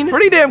 14,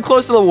 pretty damn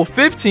close to level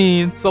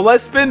 15. So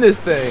let's spin this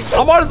thing.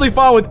 I'm honestly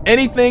fine with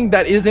anything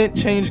that isn't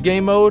change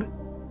game mode.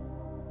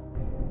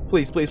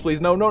 Please, please, please.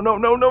 No, no, no,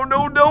 no, no,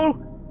 no,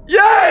 no.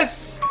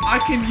 Yes! I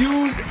can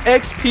use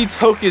XP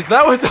tokens.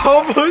 That was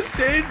almost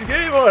change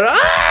game mode.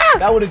 Ah!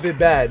 That would have been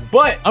bad.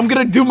 But I'm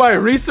gonna do my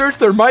research.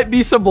 There might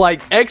be some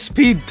like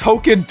XP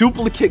token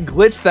duplicate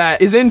glitch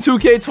that is in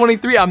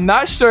 2K23. I'm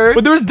not sure.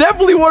 But there's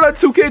definitely one on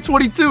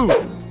 2K22.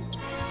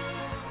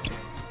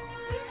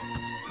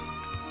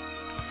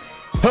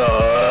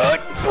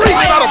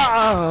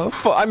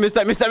 I missed.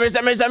 Give me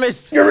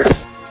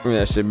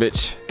that shit,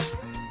 bitch.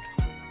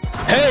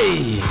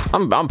 Hey,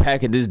 I'm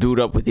packing this dude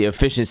up with the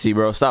efficiency,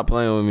 bro. Stop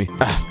playing with me.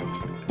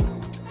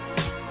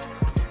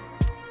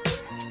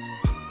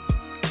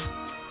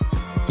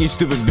 You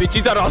stupid bitch.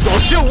 You thought I was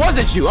gonna shoot,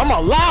 wasn't you? I'm a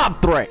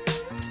lob threat.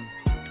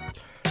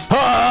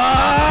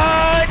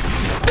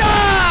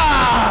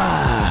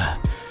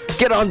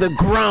 Get on the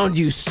ground,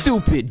 you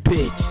stupid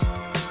bitch.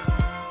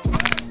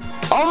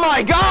 Oh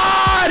my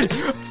god!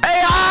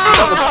 Hey,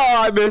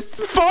 I missed.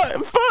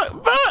 Fuck.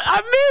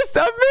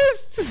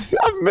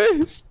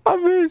 I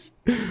missed.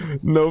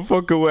 No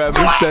fucking way, I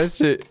missed that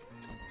shit.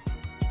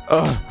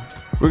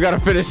 We gotta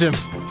finish him.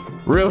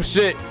 Real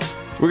shit.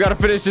 We gotta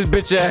finish this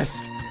bitch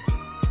ass.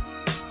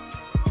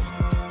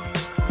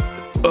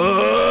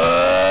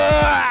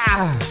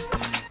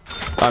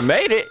 I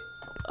made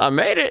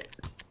it.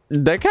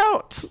 That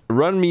counts.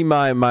 Run me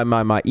my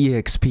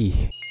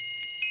EXP.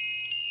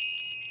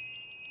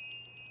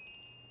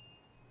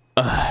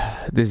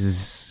 This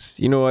is,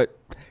 you know what?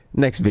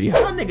 Next video.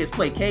 Y'all niggas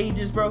play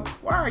cages, bro.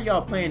 Why are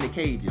y'all playing the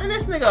cages? And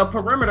this nigga a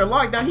perimeter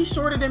lockdown. He's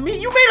shorter than me.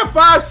 You made a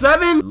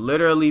 5'7"?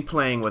 Literally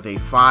playing with a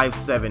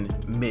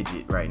 5'7"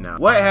 midget right now.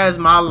 What has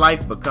my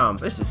life become?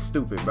 This is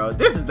stupid, bro.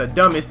 This is the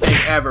dumbest thing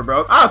ever,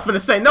 bro. I was finna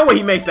say, no way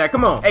he makes that.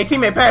 Come on. Hey,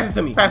 teammate, pass it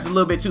to me. Passed it a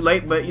little bit too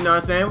late, but you know what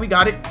I'm saying? We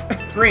got it.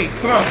 Green,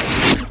 come on.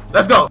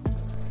 Let's go.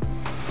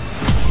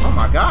 Oh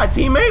my god,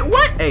 teammate,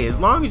 what? Hey, as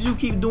long as you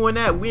keep doing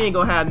that, we ain't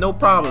gonna have no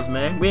problems,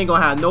 man. We ain't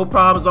gonna have no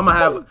problems. I'm gonna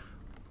have...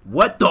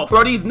 What the?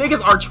 Bro, these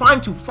niggas are trying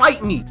to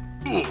fight me.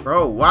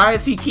 Bro, why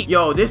is he keep...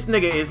 Yo, this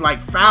nigga is like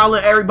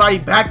fouling everybody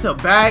back to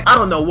back. I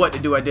don't know what to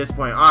do at this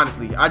point,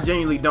 honestly. I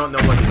genuinely don't know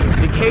what to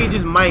do. The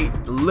cages might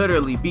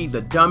literally be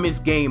the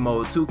dumbest game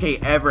mode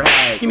 2K ever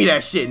had. Give me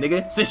that shit,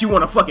 nigga. Since you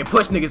want to fucking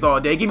push niggas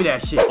all day, give me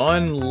that shit.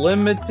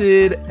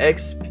 Unlimited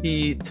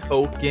XP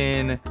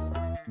token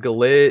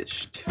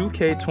glitch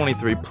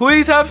 2K23.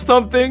 Please have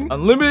something.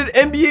 Unlimited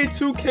NBA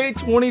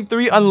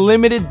 2K23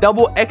 unlimited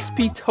double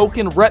XP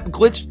token rep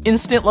glitch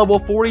instant level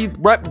 40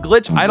 rep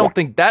glitch. I don't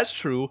think that's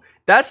true.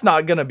 That's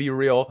not gonna be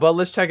real, but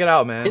let's check it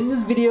out, man. In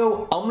this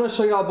video, I'm gonna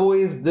show y'all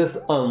boys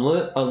this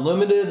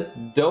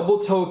unlimited double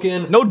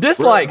token. No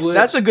dislikes.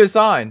 That's a good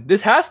sign.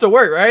 This has to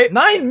work, right?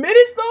 9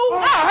 minutes though? Oh,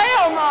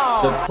 hell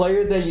no! The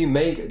player that you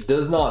make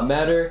does not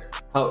matter.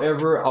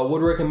 However, I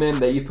would recommend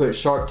that you put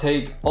Shark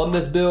Tank on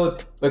this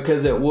build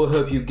because it will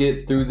help you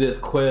get through this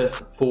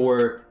quest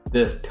for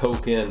this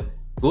token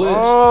glitch.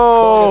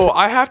 Oh,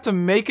 I have to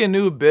make a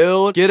new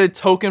build, get a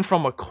token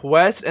from a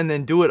quest, and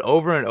then do it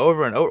over and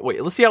over and over.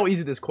 Wait, let's see how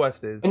easy this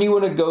quest is. And you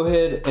want to go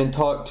ahead and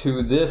talk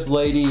to this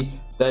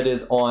lady that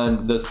is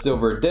on the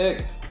silver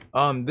deck.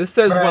 This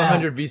says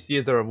 100 VC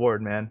is the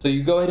reward, man. So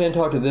you go ahead and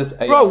talk to this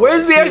AI. Bro,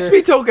 where's the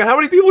XP token? How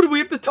many people do we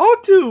have to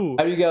talk to?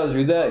 How do you guys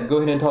do that? Go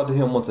ahead and talk to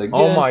him once again.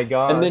 Oh my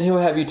god. And then he'll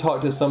have you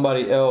talk to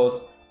somebody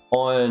else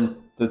on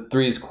the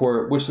threes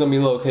court, which is gonna be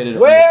located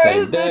Where on the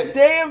same is deck. the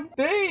damn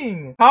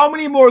thing? How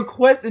many more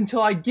quests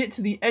until I get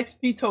to the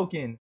XP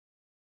token?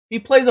 He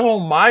plays a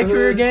whole My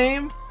Career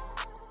game.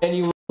 And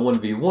you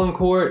want to 1v1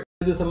 court.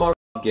 This is my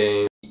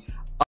game.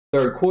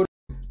 Third quarter.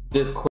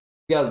 This court.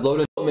 You guys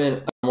loaded up,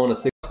 man. I'm on a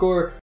 6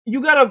 score. You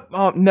gotta,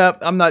 no,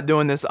 I'm not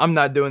doing this. I'm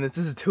not doing this.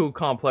 This is too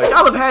complex.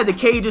 Y'all have had the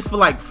cages for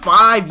like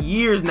 5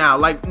 years now.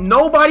 Like,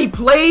 nobody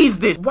plays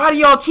this. Why do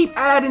y'all keep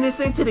adding this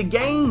into the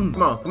game?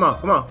 Come on, come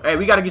on, come on. Hey,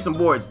 we gotta get some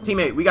boards.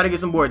 Teammate, we gotta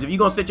get some boards. If you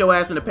gonna sit your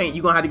ass in the paint,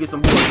 you gonna have to get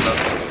some boards, bro.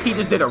 He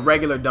just did a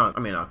regular dunk.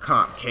 I mean, a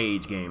comp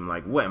cage game.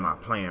 Like, what am I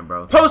playing,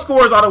 bro? Post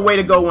scores are the way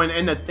to go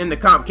in the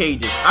comp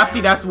cages. I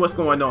see that's what's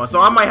going on.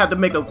 So I might have to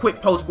make a quick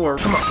post score.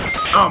 Come on.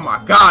 Oh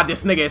my god,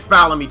 this nigga is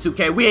fouling me,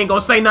 2K. We ain't gonna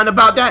say nothing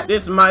about that.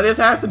 This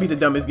has to be the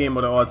dumbest game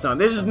of all time.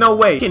 There's just no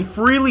way. Can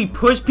freely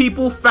push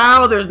people,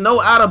 foul. There's no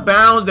out of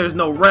bounds. There's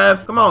no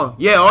refs. Come on.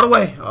 Yeah, all the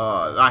way.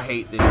 I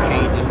hate this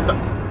cage stuff.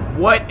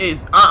 What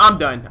is... I'm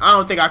done. I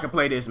don't think I can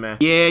play this, man.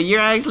 Yeah,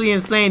 you're actually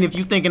insane if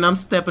you thinking I'm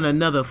stepping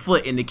another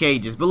foot in the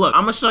cages. But look,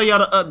 I'm gonna show y'all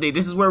the update.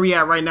 This is where we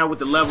at right now with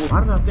the level.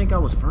 Why did I think I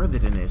was further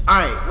than this? All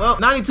right, well,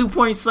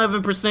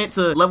 92.7%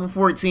 to level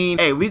 14.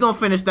 Hey, we gonna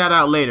finish that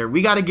out later.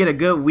 We gotta get a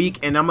good week,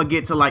 and I'm gonna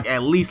get to like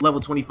at least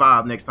level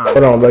 25 next time.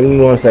 Hold on, bro. Give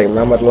me 1 second.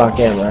 I'm about to lock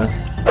in, man.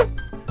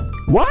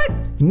 What?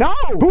 No!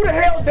 Who the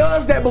hell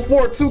does that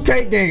before a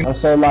 2K game? I'm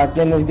so locked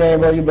in this game,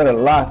 bro. You better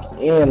lock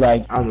in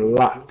like I'm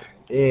locked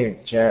in,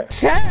 chat.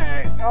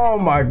 Chat? Oh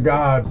my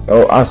god.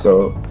 Oh, I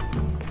saw.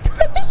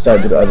 Sorry,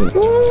 the other.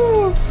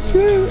 Oh,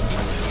 shit.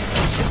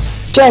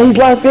 Chat, he's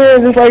locked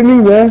in just like me,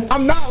 man.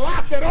 I'm not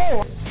locked at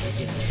all.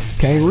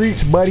 Can't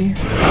reach, buddy.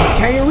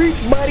 Can't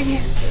reach, buddy.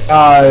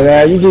 Oh,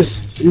 man, you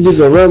just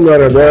a rim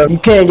runner, bro. You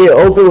can't get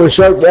open with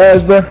sharp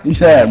ass, bro. You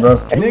sad, bro.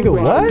 Nigga,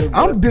 what?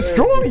 I'm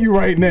destroying you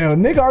right now.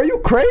 Nigga, are you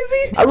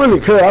crazy? I really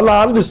could.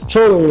 I'm just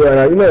trolling you right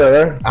now. You know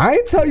that, right? I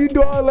ain't tell you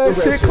do all that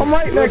shit. Come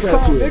right next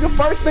time. Nigga,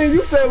 first thing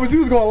you said was you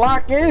was gonna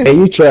lock in. Hey,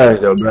 you trash,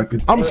 though, bro.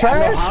 I'm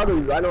trash? I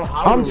know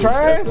how to. I'm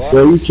trash?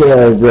 Bro, you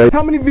trash, bro.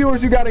 How many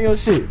viewers you got on your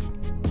shit?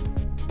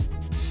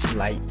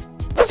 Like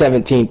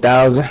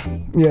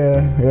 17,000.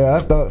 Yeah, I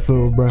thought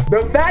so, bro.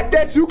 The fact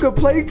that you could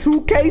play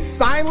 2K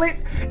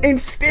silent and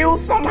still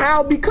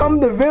somehow become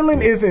the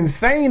villain is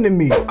insane to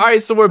me. All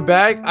right, so we're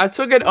back. I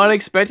took an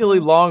unexpectedly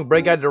long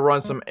break. I had to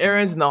run some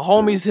errands, and the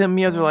homies hit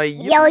me up. They're like,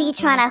 yo, you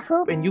trying to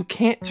hoop? And you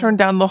can't turn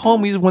down the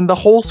homies when the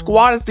whole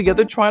squad is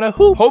together trying to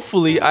hoop.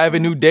 Hopefully, I have a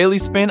new daily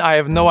spin. I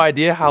have no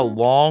idea how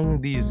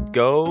long these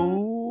go.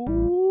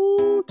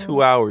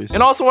 2 hours.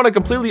 And also on a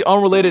completely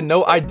unrelated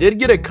note, I did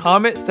get a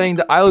comment saying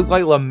that I look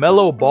like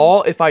LaMelo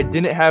Ball if I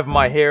didn't have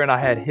my hair and I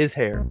had his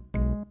hair.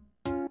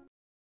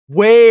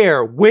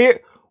 Where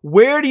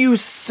do you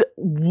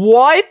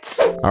what?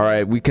 All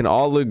right, we can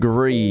all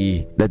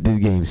agree that this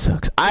game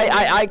sucks.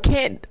 I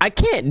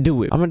can't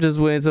do it. I'm gonna just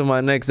wait until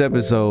my next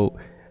episode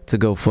to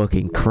go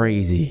fucking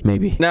crazy,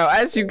 maybe. Now,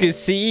 as you can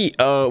see,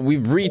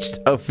 we've reached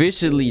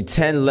officially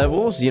 10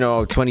 levels, you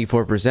know,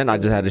 24%. I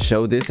just had to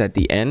show this at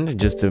the end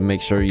just to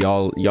make sure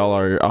y'all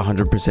are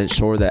 100%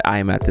 sure that I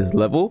am at this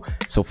level.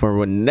 So for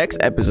when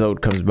next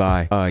episode comes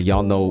by,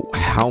 y'all know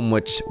how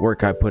much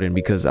work I put in,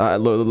 because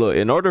look,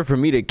 in order for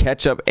me to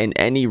catch up in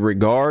any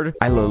regard,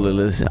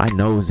 listen, I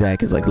know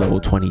Zach is like level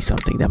 20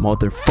 something. That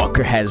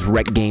motherfucker has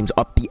rec games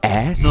up the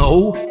ass.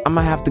 No, I'm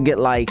gonna have to get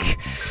like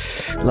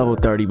level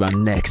 30 by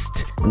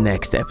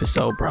next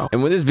episode, bro.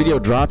 And when this video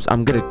drops,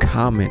 I'm gonna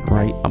comment,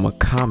 right? I'm gonna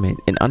comment,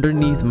 and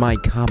underneath my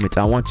comments,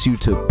 I want you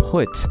to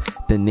put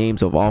the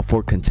names of all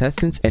 4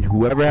 contestants, and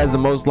whoever has the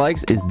most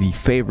likes is the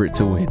favorite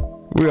to win.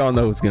 We all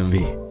know it's gonna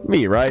be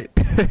me, right?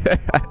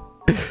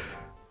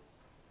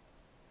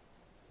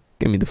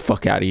 Get me the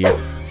fuck out of here.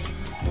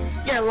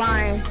 You're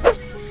lying.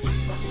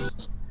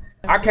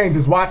 I can't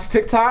just watch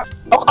TikTok.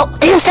 Oh,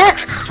 damn,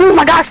 Stacks. Oh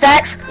my God,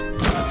 Stacks.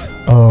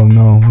 Oh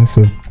no,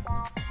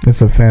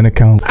 it's a fan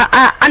account.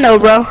 I know,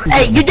 bro.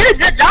 Hey, you did a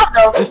good job,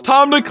 though. it's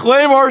time to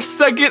claim our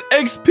second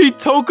XP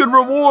token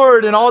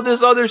reward and all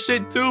this other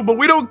shit too, but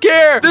we don't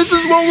care. This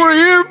is what we're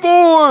here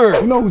for.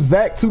 You know who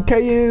Zach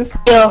 2K is?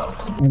 Yeah.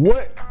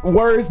 What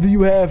words do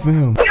you have for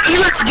him? He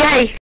looks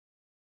gay.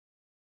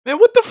 Man,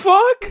 what the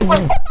fuck?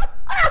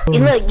 He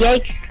look gay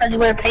because he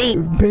wear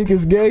pink. Pink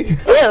is gay?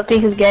 Yeah,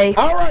 pink is gay.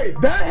 All right,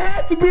 that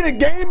had to be the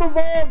game of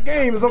all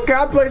games. Okay,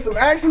 I play some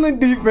excellent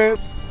defense.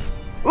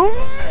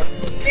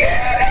 Let's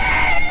get it!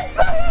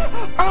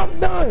 I'm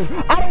done.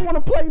 I don't want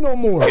to play no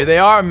more. Here they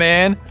are,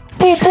 man.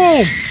 Boom,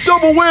 boom.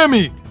 Double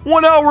whammy.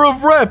 1 hour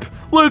of rep.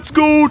 Let's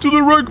go to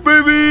the rec,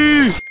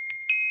 baby.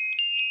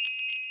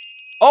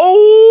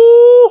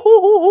 Oh.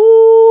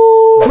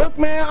 Look,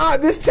 man,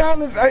 this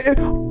challenge.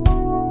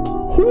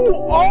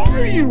 Who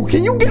are you?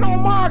 Can you get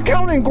on my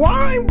account and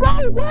grind, bro?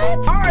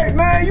 What? All right,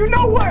 man. You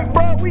know what,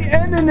 bro? We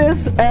ending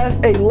this as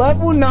a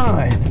level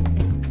 9.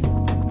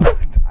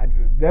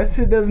 That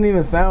shit doesn't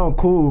even sound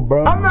cool,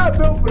 bro. I'm not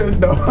built for this,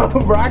 though,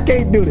 bro. I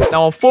can't do this.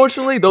 Now,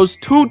 unfortunately, those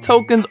 2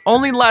 tokens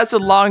only lasted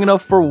long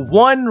enough for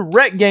 1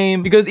 rec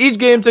game because each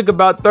game took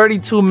about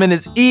 32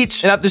 minutes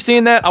each. And after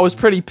seeing that, I was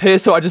pretty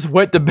pissed, so I just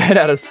went to bed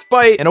out of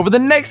spite. And over the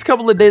next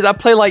couple of days, I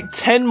played like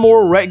 10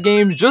 more rec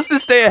games just to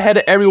stay ahead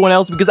of everyone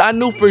else because I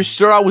knew for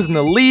sure I was in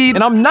the lead.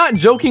 And I'm not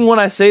joking when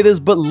I say this,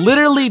 but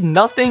literally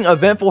nothing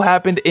eventful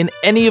happened in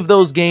any of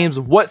those games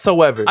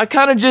whatsoever. I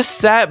kind of just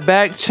sat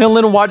back,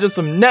 chilling, watching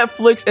some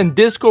Netflix and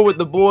Discord with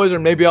the boys, or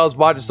maybe I was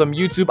watching some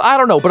YouTube. I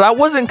don't know, but I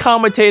wasn't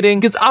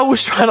commentating because I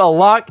was trying to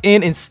lock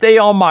in and stay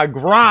on my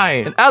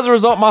grind. And as a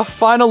result, my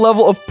final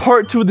level of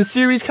part 2 of the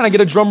series, can I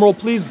get a drum roll,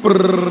 please?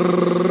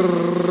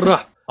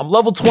 I'm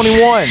level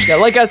 21. Yeah,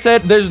 like I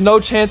said, there's no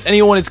chance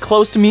anyone is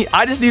close to me.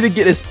 I just need to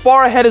get as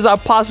far ahead as I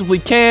possibly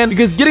can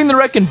because getting the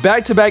rec in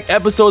back-to-back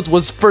episodes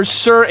was for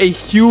sure a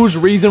huge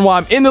reason why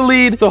I'm in the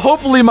lead. So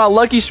hopefully my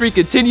lucky streak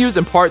continues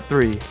in part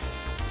 3.